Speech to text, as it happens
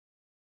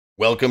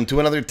Welcome to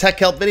another Tech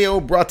Help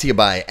video brought to you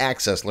by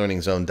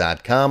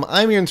AccessLearningZone.com.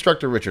 I'm your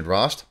instructor, Richard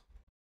Rost.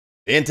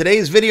 In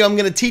today's video, I'm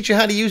going to teach you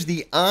how to use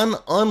the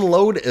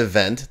on-unload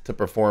event to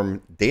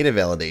perform data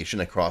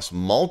validation across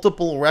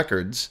multiple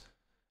records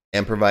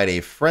and provide a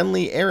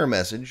friendly error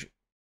message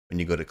when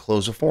you go to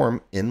close a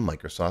form in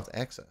Microsoft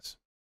Access.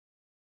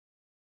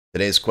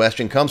 Today's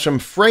question comes from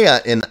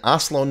Freya in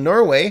Oslo,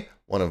 Norway,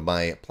 one of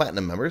my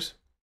Platinum members.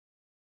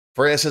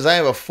 Freya says, I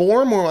have a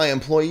form where my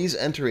employees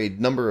enter a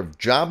number of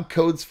job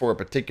codes for a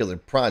particular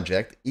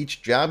project.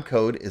 Each job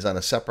code is on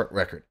a separate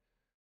record.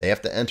 They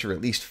have to enter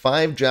at least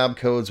 5 job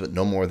codes, but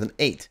no more than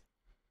 8.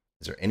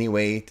 Is there any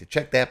way to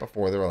check that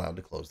before they're allowed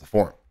to close the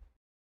form?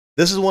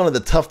 This is one of the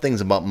tough things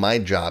about my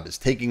job, is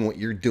taking what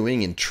you're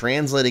doing and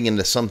translating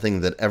into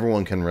something that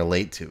everyone can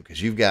relate to,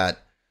 because you've got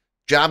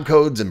job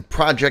codes and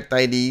project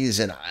IDs,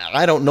 and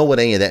I don't know what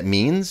any of that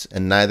means,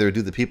 and neither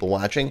do the people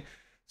watching.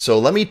 So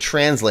let me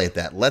translate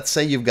that. Let's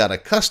say you've got a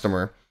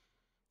customer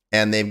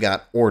and they've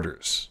got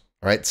orders,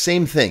 all right?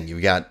 Same thing.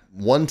 You've got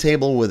one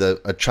table with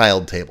a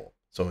child table.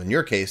 So in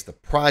your case, the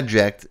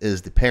project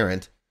is the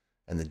parent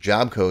and the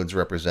job codes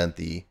represent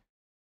the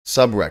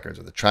sub records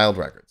or the child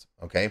records,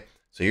 okay?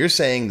 So you're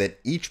saying that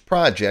each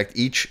project,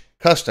 each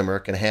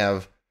customer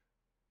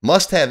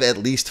must have at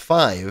least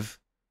 5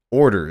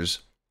 orders,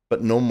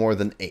 but no more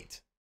than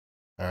 8,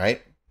 all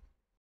right?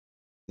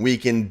 We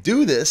can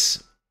do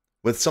this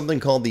with something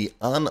called the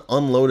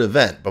on-unload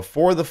event.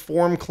 Before the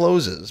form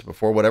closes,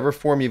 before whatever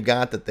form you've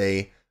got that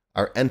they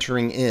are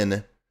entering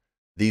in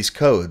these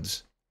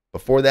codes,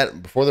 before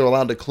they're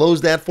allowed to close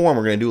that form,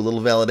 we're going to do a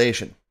little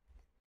validation.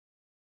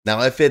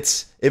 Now, if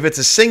it's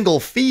a single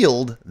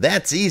field,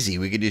 that's easy.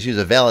 We could just use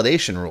a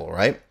validation rule,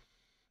 right?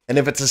 And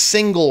if it's a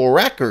single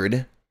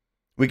record,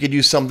 we could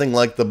use something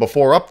like the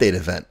before update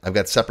event. I've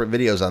got separate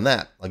videos on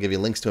that. I'll give you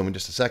links to them in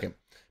just a second.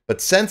 But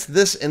since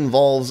this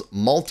involves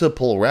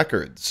multiple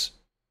records,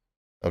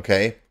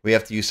 okay, we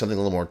have to use something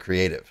a little more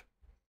creative.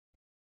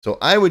 So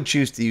I would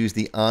choose to use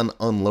the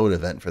on-unload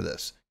event for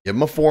this. Give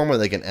them a form where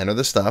they can enter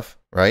the stuff,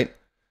 right?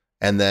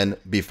 And then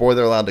before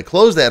they're allowed to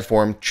close that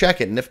form, check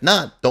it. And if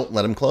not, don't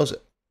let them close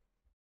it.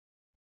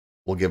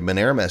 We'll give them an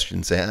error message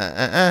and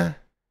say,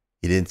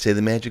 you didn't say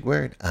the magic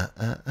word,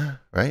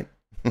 right?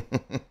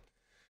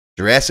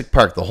 Jurassic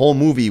Park, the whole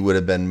movie would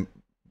have been,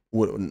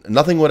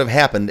 nothing would have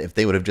happened if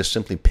they would have just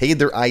simply paid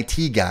their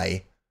IT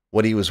guy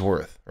what he was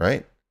worth,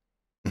 right?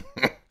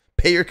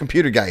 Pay your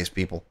computer guys,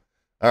 people.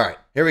 All right,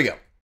 here we go.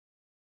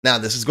 Now,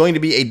 this is going to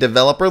be a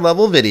developer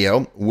level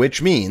video,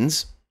 which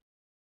means,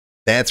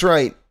 that's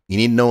right, you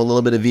need to know a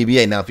little bit of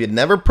VBA. Now, if you've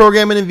never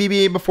programmed in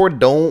VBA before,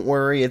 don't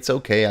worry, it's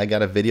okay. I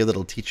got a video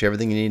that'll teach you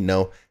everything you need to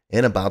know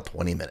in about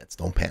 20 minutes.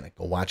 Don't panic.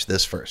 Go watch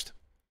this first.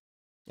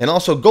 And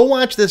also, go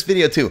watch this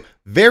video too.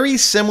 Very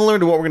similar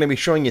to what we're going to be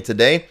showing you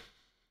today.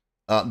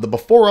 The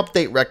before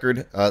update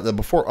record, the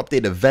before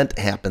update event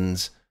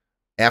happens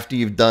after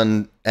you've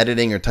done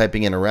editing or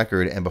typing in a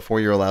record, and before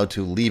you're allowed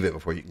to leave it,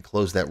 before you can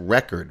close that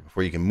record,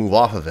 before you can move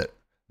off of it,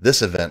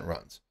 this event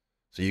runs.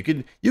 So you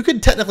could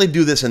technically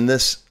do this in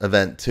this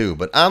event too,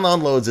 but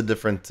on-unload's a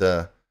different,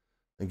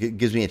 it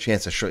gives me a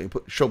chance to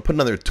put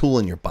another tool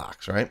in your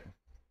box, right?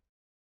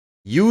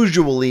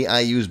 Usually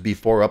I use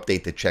before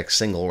update to check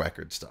single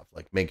record stuff,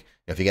 like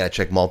if you got to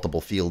check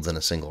multiple fields in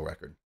a single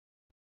record.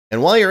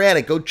 And while you're at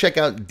it, go check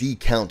out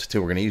dcount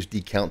too. We're going to use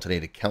dcount today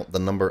to count the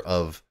number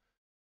of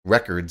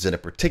records in a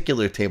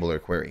particular table or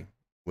query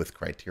with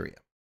criteria.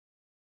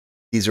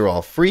 These are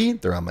all free.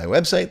 They're on my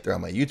website. They're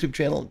on my YouTube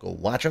channel. Go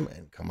watch them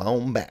and come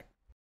on back.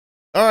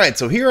 All right,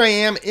 so here I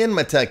am in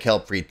my Tech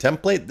Help free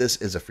template. This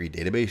is a free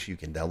database you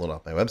can download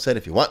off my website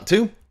if you want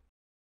to.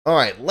 All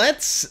right,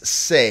 let's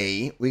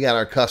say we got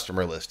our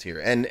customer list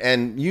here,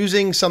 and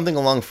using something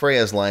along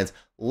Freya's lines,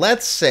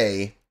 let's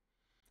say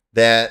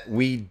that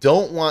we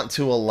don't want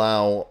to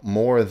allow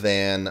more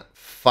than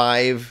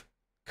 5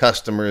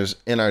 customers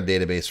in our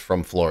database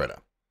from Florida.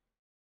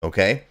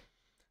 Okay,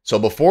 so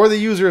before the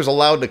user is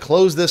allowed to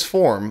close this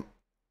form,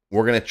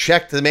 we're going to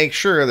check to make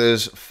sure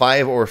there's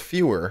 5 or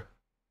fewer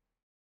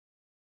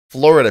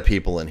Florida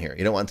people in here.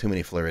 You don't want too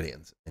many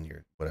Floridians in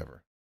your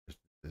whatever.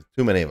 There's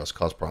too many of us,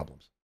 cause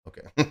problems.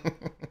 Okay.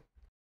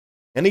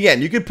 And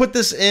again, you could put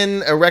this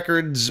in a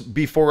records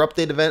before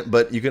update event,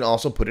 but you can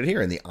also put it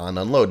here in the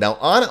on-unload. Now,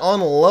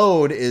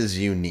 on-unload is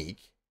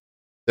unique.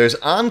 There's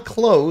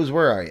on-close.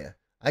 Where are you?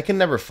 I can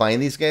never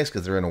find these guys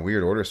because they're in a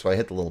weird order, so I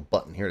hit the little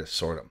button here to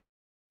sort them.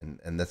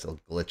 And that's a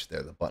glitch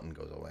there. The button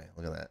goes away.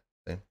 Look at that.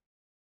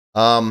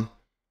 See?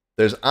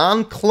 There's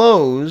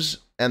on-close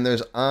and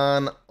there's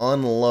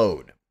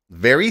on-unload.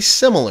 Very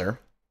similar.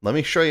 Let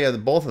me show you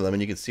both of them,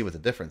 and you can see what the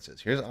difference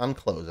is. Here's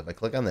on-close. If I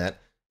click on that,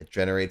 it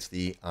generates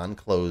the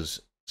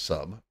on-close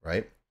sub,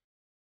 right?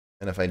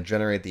 And if I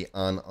generate the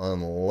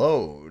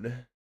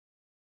on-unload,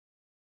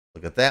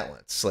 look at that one.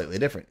 It's slightly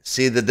different.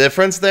 See the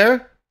difference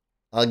there?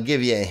 I'll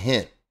give you a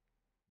hint.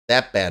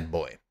 That bad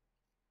boy.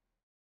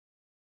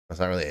 That's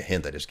not really a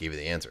hint. I just gave you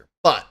the answer.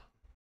 But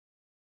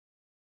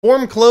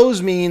form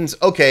close means,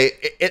 okay,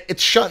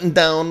 it's shutting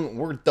down.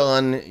 We're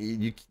done.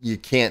 You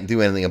can't do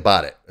anything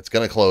about it. It's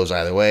going to close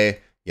either way.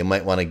 You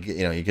might want to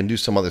get, you can do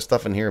some other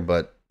stuff in here,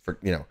 but for,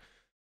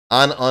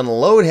 on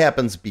unload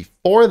happens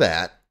before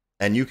that,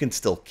 and you can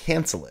still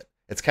cancel it.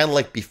 It's kind of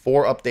like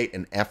before update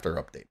and after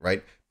update,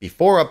 right?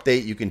 Before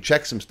update, you can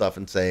check some stuff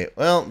and say,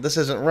 well, this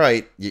isn't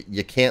right.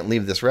 You can't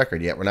leave this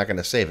record yet. We're not going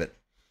to save it.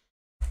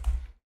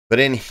 But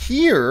in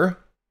here,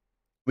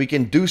 we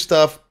can do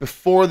stuff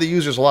before the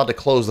user's allowed to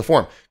close the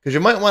form, because you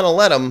might want to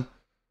let them,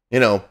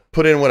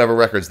 put in whatever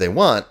records they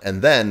want,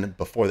 and then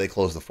before they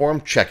close the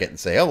form, check it and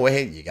say, oh,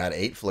 wait, you got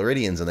 8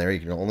 Floridians in there. You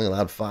can only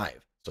allow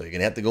 5. So you're going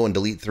to have to go and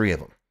delete 3 of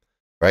them,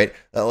 right?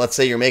 Let's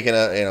say you're making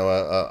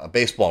a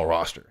baseball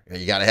roster.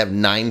 You got to have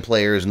 9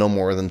 players, no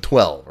more than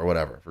 12 or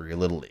whatever for your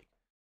little league.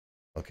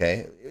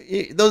 Okay,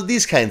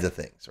 these kinds of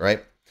things,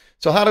 right?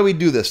 So how do we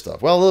do this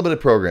stuff? Well, a little bit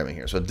of programming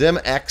here. So dim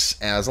x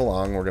as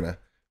along. We're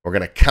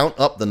gonna count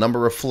up the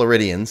number of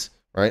Floridians,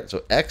 right?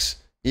 So x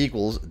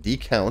equals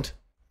decount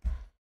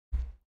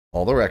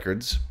all the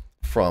records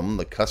from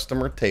the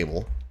customer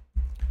table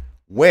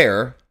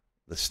where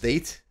the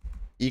state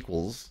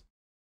equals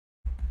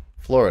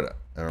Florida.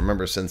 And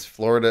remember, since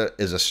Florida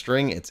is a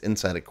string, it's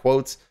inside of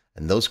quotes,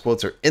 and those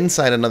quotes are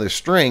inside another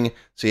string,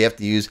 so you have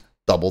to use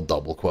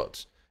double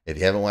quotes. If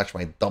you haven't watched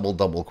my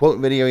double quote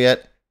video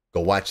yet,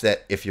 go watch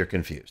that if you're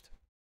confused.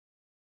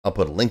 I'll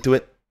put a link to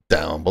it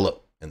down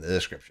below in the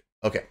description.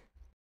 Okay.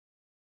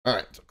 All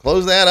right, so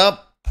close that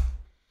up.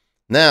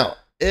 Now,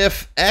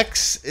 if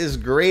x is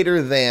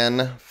greater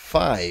than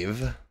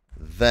 5,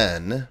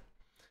 then,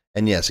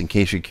 and yes, in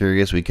case you're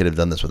curious, we could have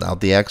done this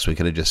without the x. We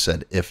could have just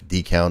said if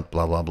decount,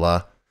 blah, blah,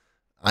 blah.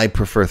 I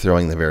prefer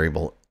throwing the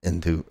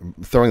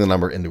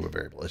number into a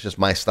variable. It's just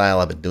my style.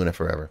 I've been doing it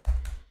forever.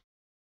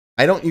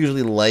 I don't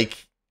usually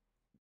like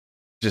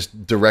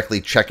just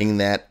directly checking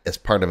that as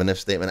part of an if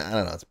statement. I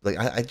don't know. It's like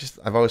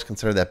I've always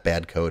considered that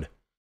bad code.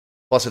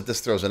 Plus, if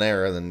this throws an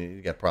error, then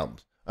you get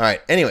problems. All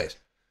right. Anyways, so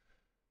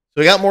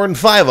we got more than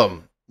 5 of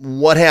them.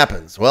 What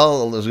happens?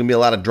 Well, there's gonna be a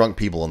lot of drunk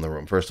people in the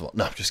room. First of all,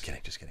 no, I'm just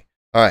kidding.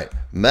 All right.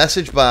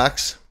 Message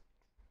box.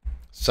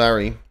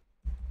 Sorry,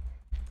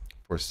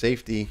 for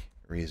safety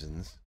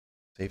reasons,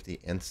 safety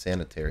and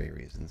sanitary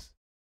reasons.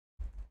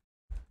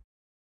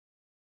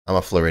 I'm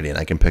a Floridian.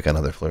 I can pick on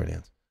other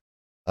Floridians.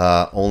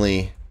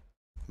 Only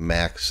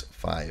max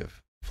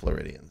 5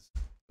 Floridians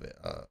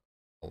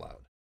allowed.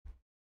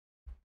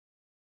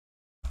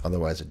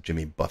 Otherwise, a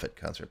Jimmy Buffett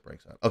concert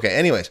breaks out. Okay,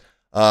 anyways.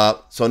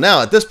 So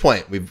now at this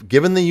point, we've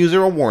given the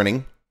user a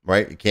warning,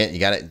 right? You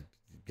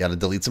gotta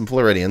delete some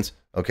Floridians.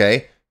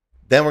 Okay.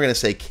 Then we're gonna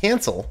say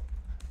cancel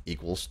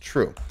equals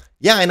true.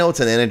 Yeah, I know it's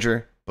an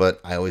integer, but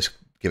I always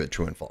give it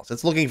true and false.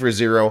 It's looking for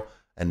 0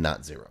 and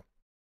not 0.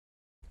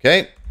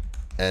 Okay.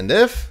 And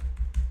if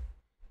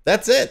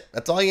that's it,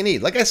 that's all you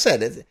need. Like I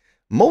said,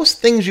 most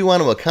things you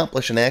want to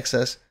accomplish in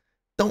Access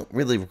don't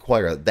really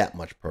require that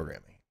much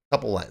programming. A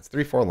couple lines,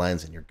 3-4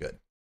 lines, and you're good.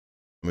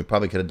 And we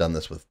probably could have done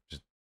this with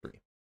just 3.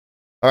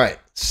 All right,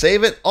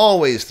 save it.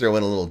 Always throw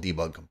in a little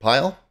debug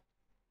compile.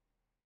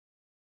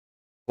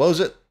 Close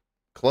it.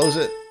 Close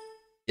it.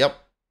 Yep.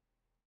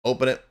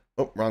 Open it.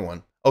 Oh, wrong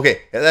one.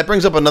 Okay, that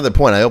brings up another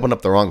point. I opened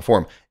up the wrong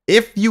form.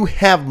 If you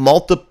have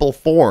multiple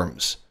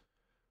forms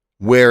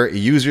where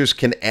users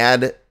can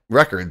add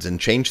records and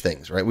change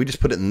things, right? We just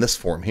put it in this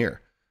form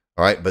here.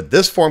 All right, but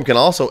this form can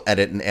also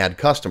edit and add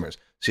customers.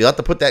 So you'll have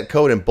to put that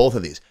code in both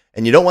of these.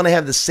 And you don't want to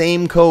have the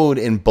same code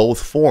in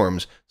both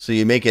forms, so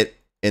you make it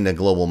in a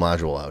global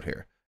module out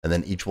here. And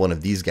then each one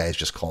of these guys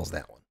just calls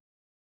that one.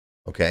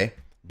 Okay?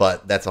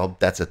 But that's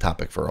a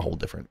topic for a whole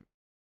different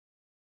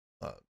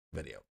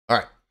video. All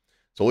right.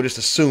 So we'll just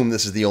assume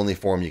this is the only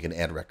form you can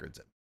add records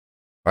in.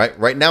 All right.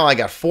 Right now I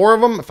got 4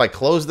 of them. If I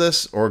close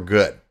this, we're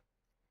good.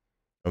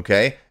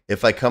 Okay?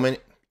 If I come in,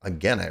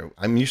 again,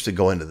 I'm used to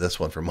going to this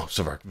one for most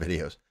of our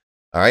videos.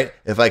 All right.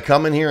 If I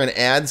come in here and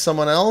add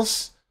someone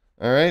else,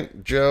 all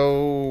right,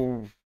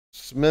 Joe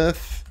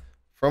Smith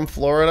from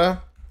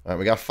Florida. All right,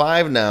 we got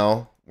 5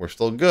 now. We're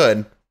still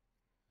good.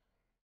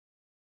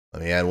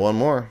 Let me add one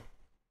more.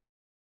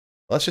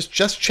 Let's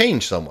just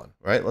change someone,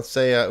 right? Let's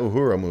say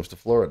Uhura moves to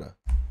Florida.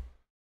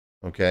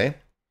 Okay.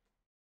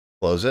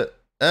 Close it.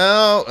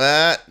 Oh,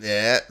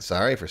 yeah.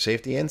 Sorry, for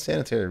safety and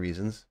sanitary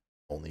reasons,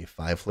 only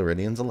 5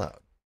 Floridians allowed.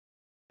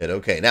 Hit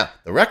okay. Now,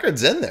 the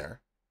record's in there,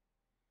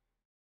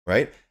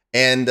 right?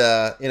 And,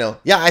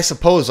 yeah, I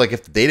suppose, like,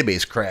 if the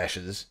database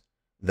crashes,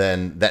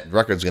 then that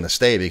record's going to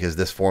stay because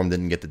this form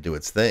didn't get to do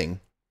its thing.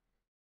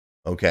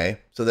 Okay?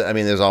 So,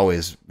 there's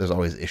always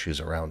issues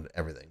around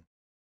everything.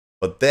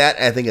 But that,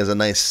 I think, is a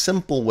nice,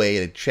 simple way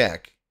to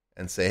check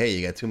and say, hey,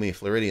 you got too many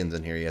Floridians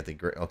in here. You have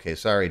to, okay,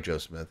 sorry, Joe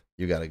Smith.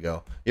 You got to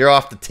go. You're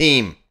off the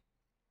team.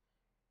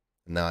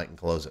 And now I can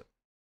close it.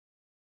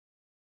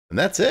 And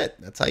that's it.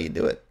 That's how you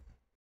do it.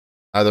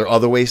 Are there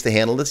other ways to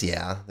handle this?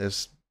 Yeah,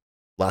 there's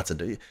lots of...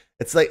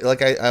 It's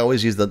like I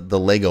always use the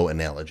Lego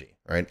analogy,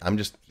 right?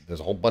 There's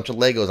a whole bunch of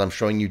Legos. I'm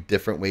showing you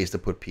different ways to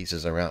put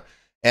pieces around.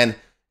 And,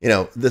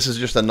 this is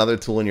just another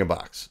tool in your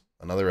box,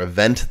 another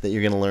event that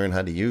you're going to learn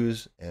how to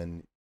use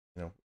and,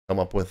 come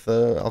up with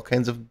all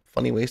kinds of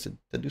funny ways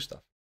to do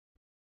stuff.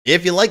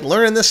 If you like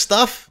learning this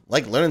stuff,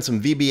 like learning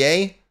some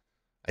VBA,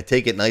 I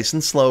take it nice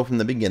and slow from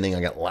the beginning.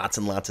 I got lots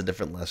and lots of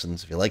different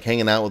lessons. If you like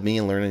hanging out with me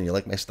and learning, you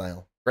like my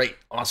style, great,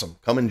 awesome.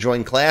 Come and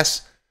join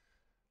class.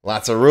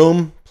 Lots of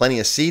room, plenty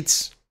of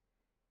seats.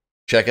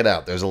 Check it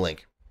out. There's a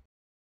link.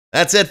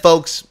 That's it,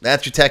 folks.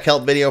 That's your tech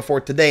help video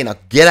for today. Now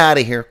get out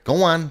of here.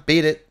 Go on,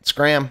 beat it,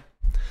 scram.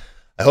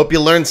 I hope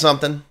you learned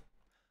something.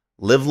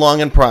 Live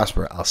long and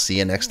prosper. I'll see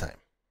you next time.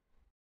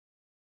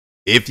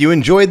 If you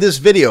enjoyed this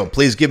video,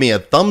 please give me a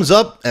thumbs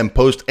up and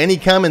post any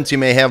comments you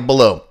may have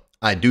below.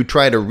 I do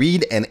try to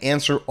read and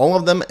answer all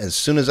of them as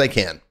soon as I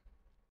can.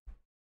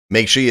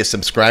 Make sure you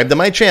subscribe to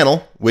my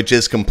channel, which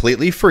is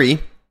completely free.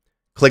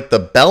 Click the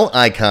bell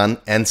icon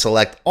and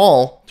select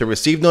all to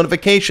receive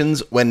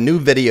notifications when new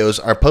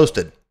videos are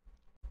posted.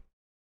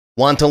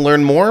 Want to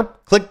learn more?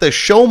 Click the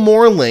Show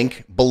More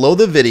link below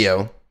the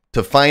video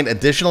to find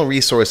additional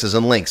resources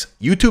and links.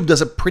 YouTube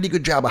does a pretty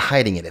good job of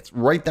hiding it. It's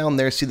right down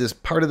there. See this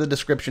part of the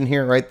description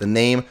here, right? The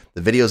name,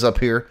 the video's up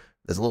here.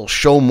 There's a little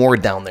Show More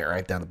down there,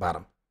 right down the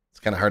bottom. It's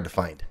kind of hard to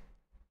find.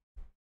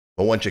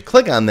 But once you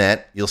click on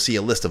that, you'll see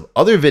a list of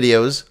other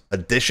videos,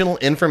 additional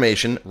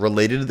information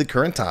related to the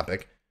current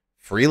topic,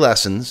 free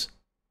lessons,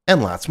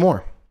 and lots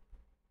more.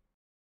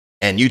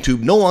 And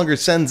YouTube no longer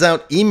sends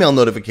out email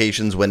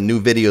notifications when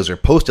new videos are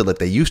posted like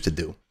they used to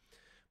do.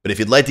 But if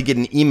you'd like to get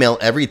an email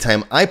every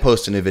time I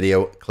post a new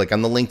video, click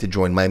on the link to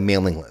join my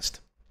mailing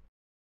list.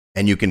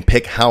 And you can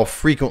pick how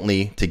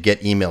frequently to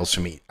get emails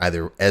from me,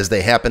 either as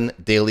they happen,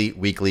 daily,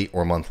 weekly,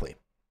 or monthly.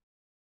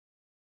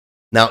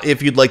 Now,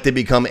 if you'd like to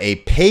become a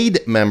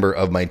paid member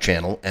of my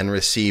channel and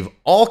receive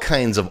all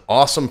kinds of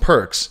awesome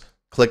perks,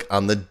 click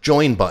on the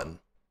Join button.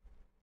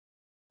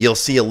 You'll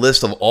see a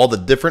list of all the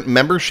different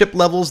membership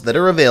levels that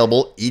are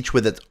available, each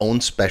with its own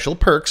special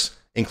perks,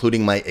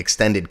 including my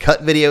extended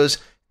cut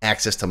videos,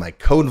 access to my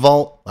code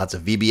vault, lots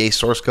of VBA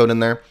source code in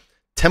there,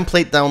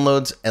 template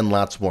downloads, and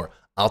lots more.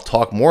 I'll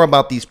talk more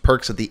about these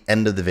perks at the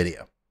end of the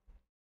video.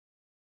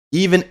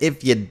 Even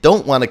if you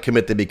don't want to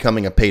commit to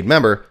becoming a paid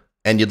member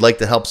and you'd like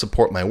to help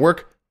support my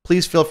work,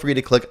 please feel free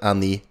to click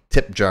on the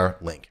tip jar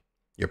link.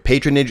 Your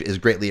patronage is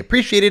greatly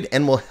appreciated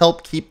and will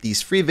help keep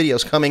these free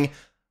videos coming.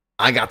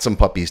 I got some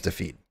puppies to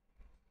feed.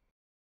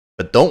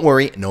 But don't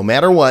worry, no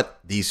matter what,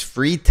 these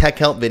free tech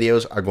help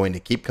videos are going to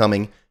keep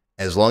coming.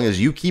 As long as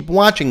you keep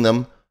watching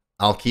them,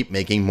 I'll keep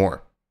making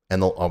more,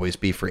 and they'll always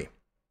be free.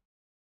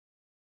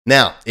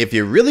 Now, if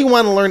you really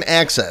want to learn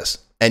Access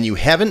and you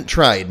haven't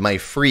tried my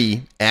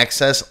free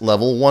Access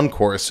Level 1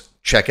 course,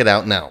 check it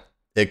out now.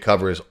 It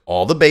covers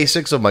all the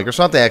basics of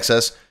Microsoft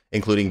Access,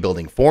 including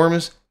building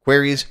forms,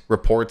 queries,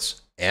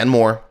 reports, and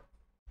more.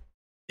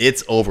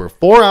 It's over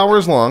 4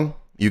 hours long.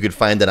 You can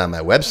find it on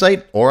my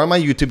website or on my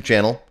YouTube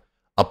channel.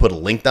 I'll put a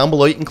link down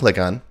below you can click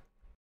on.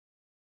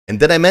 And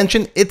did I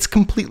mention it's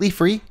completely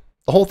free?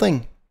 The whole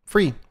thing,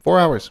 free, 4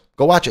 hours.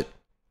 Go watch it.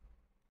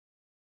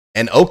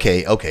 And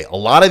okay, a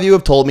lot of you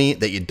have told me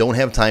that you don't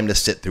have time to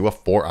sit through a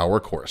 4-hour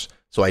course.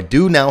 So I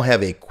do now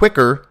have a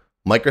quicker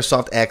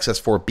Microsoft Access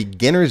for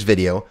Beginners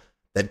video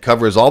that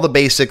covers all the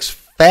basics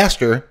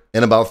faster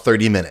in about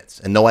 30 minutes.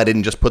 And no, I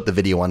didn't just put the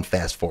video on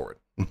fast forward.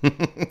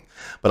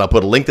 But I'll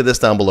put a link to this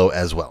down below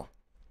as well.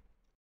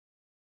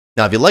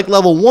 Now, if you like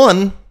level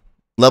 1,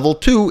 level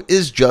 2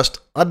 is just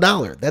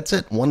 $1. That's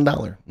it,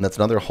 $1. And that's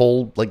another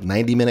whole like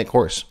 90-minute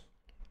course.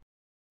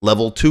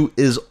 Level 2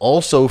 is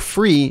also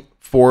free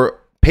for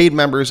paid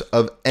members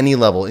of any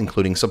level,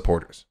 including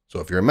supporters. So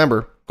if you're a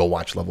member, go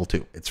watch level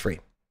 2. It's free.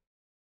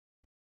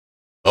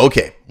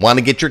 Okay, want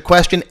to get your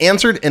question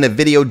answered in a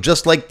video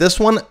just like this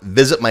one?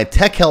 Visit my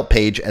tech help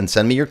page and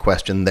send me your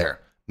question there.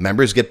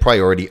 Members get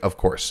priority, of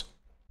course.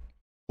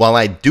 While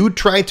I do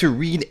try to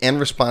read and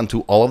respond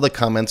to all of the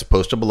comments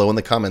posted below in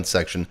the comments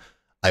section,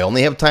 I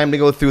only have time to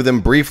go through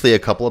them briefly a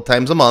couple of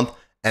times a month,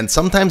 and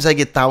sometimes I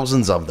get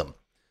thousands of them.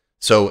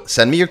 So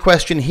send me your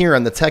question here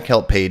on the tech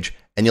help page,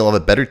 and you'll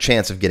have a better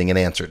chance of getting it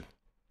answered.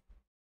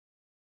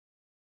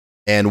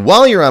 And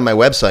while you're on my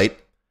website,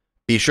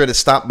 be sure to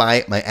stop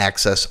by my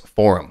Access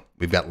forum.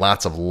 We've got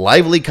lots of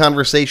lively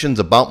conversations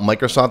about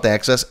Microsoft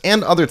Access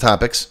and other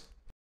topics.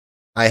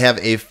 I have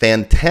a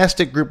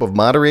fantastic group of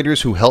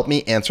moderators who help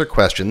me answer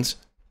questions.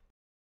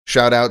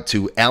 Shout out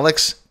to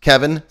Alex,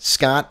 Kevin,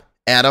 Scott,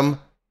 Adam,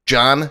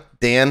 John,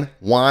 Dan,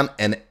 Juan,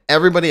 and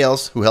everybody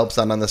else who helps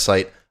out on the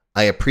site.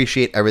 I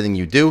appreciate everything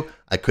you do.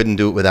 I couldn't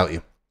do it without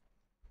you.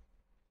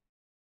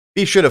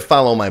 Be sure to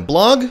follow my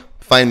blog,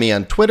 find me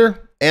on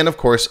Twitter, and of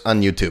course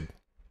on YouTube.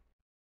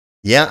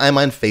 Yeah, I'm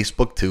on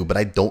Facebook too, but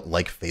I don't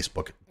like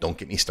Facebook. Don't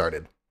get me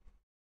started.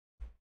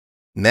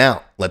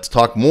 Now, let's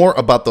talk more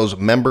about those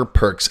member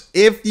perks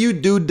if you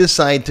do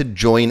decide to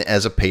join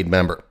as a paid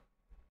member.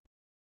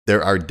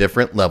 There are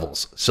different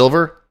levels: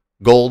 Silver,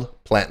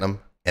 Gold,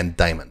 Platinum, and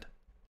Diamond.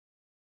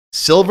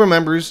 Silver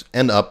members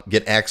and up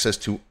get access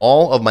to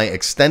all of my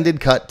extended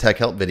cut tech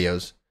help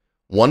videos,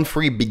 one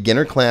free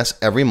beginner class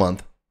every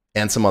month,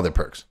 and some other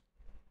perks.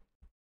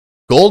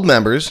 Gold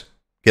members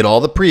get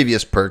all the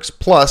previous perks,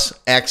 plus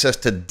access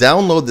to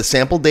download the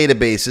sample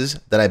databases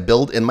that I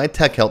build in my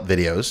tech help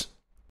videos,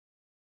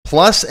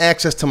 plus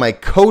access to my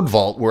code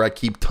vault where I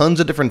keep tons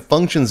of different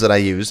functions that I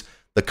use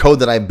the code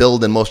that I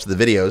build in most of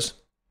the videos.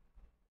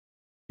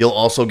 You'll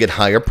also get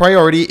higher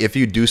priority if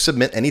you do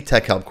submit any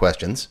tech help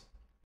questions.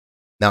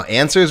 Now,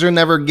 answers are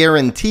never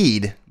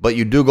guaranteed, but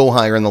you do go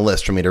higher in the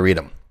list for me to read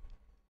them.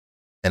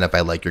 And if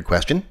I like your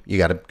question, you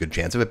got a good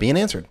chance of it being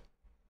answered.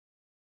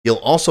 You'll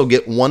also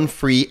get one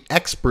free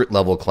expert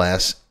level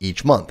class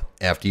each month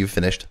after you've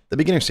finished the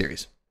beginner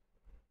series.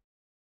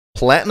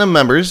 Platinum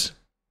members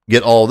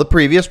get all the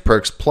previous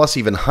perks plus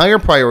even higher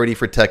priority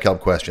for tech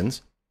help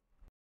questions.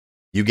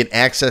 You get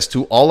access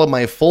to all of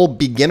my full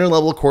beginner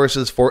level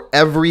courses for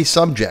every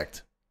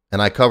subject.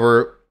 And I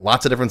cover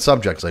lots of different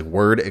subjects like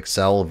Word,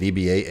 Excel,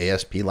 VBA,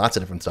 ASP, lots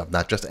of different stuff,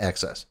 not just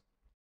Access.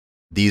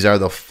 These are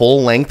the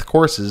full-length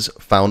courses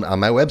found on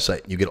my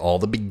website. You get all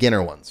the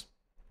beginner ones.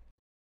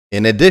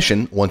 In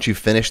addition, once you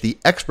finish the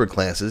expert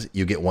classes,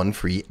 you get one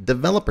free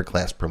developer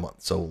class per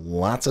month. So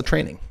lots of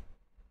training.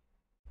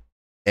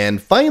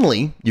 And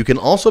finally, you can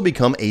also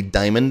become a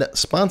Diamond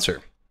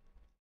sponsor.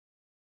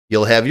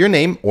 You'll have your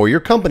name or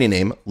your company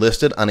name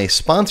listed on a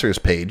sponsors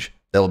page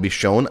that will be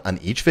shown on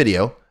each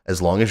video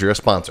as long as you're a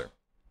sponsor.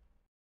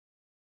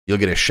 You'll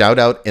get a shout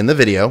out in the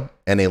video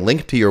and a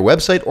link to your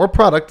website or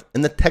product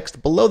in the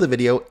text below the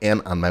video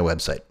and on my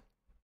website.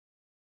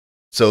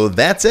 So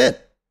that's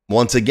it.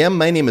 Once again,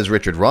 my name is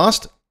Richard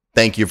Rost.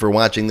 Thank you for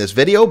watching this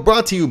video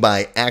brought to you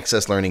by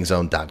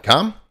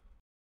accesslearningzone.com.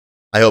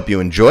 I hope you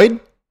enjoyed.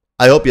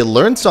 I hope you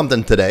learned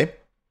something today.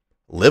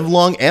 Live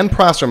long and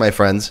prosper, my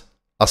friends.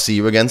 I'll see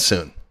you again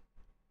soon.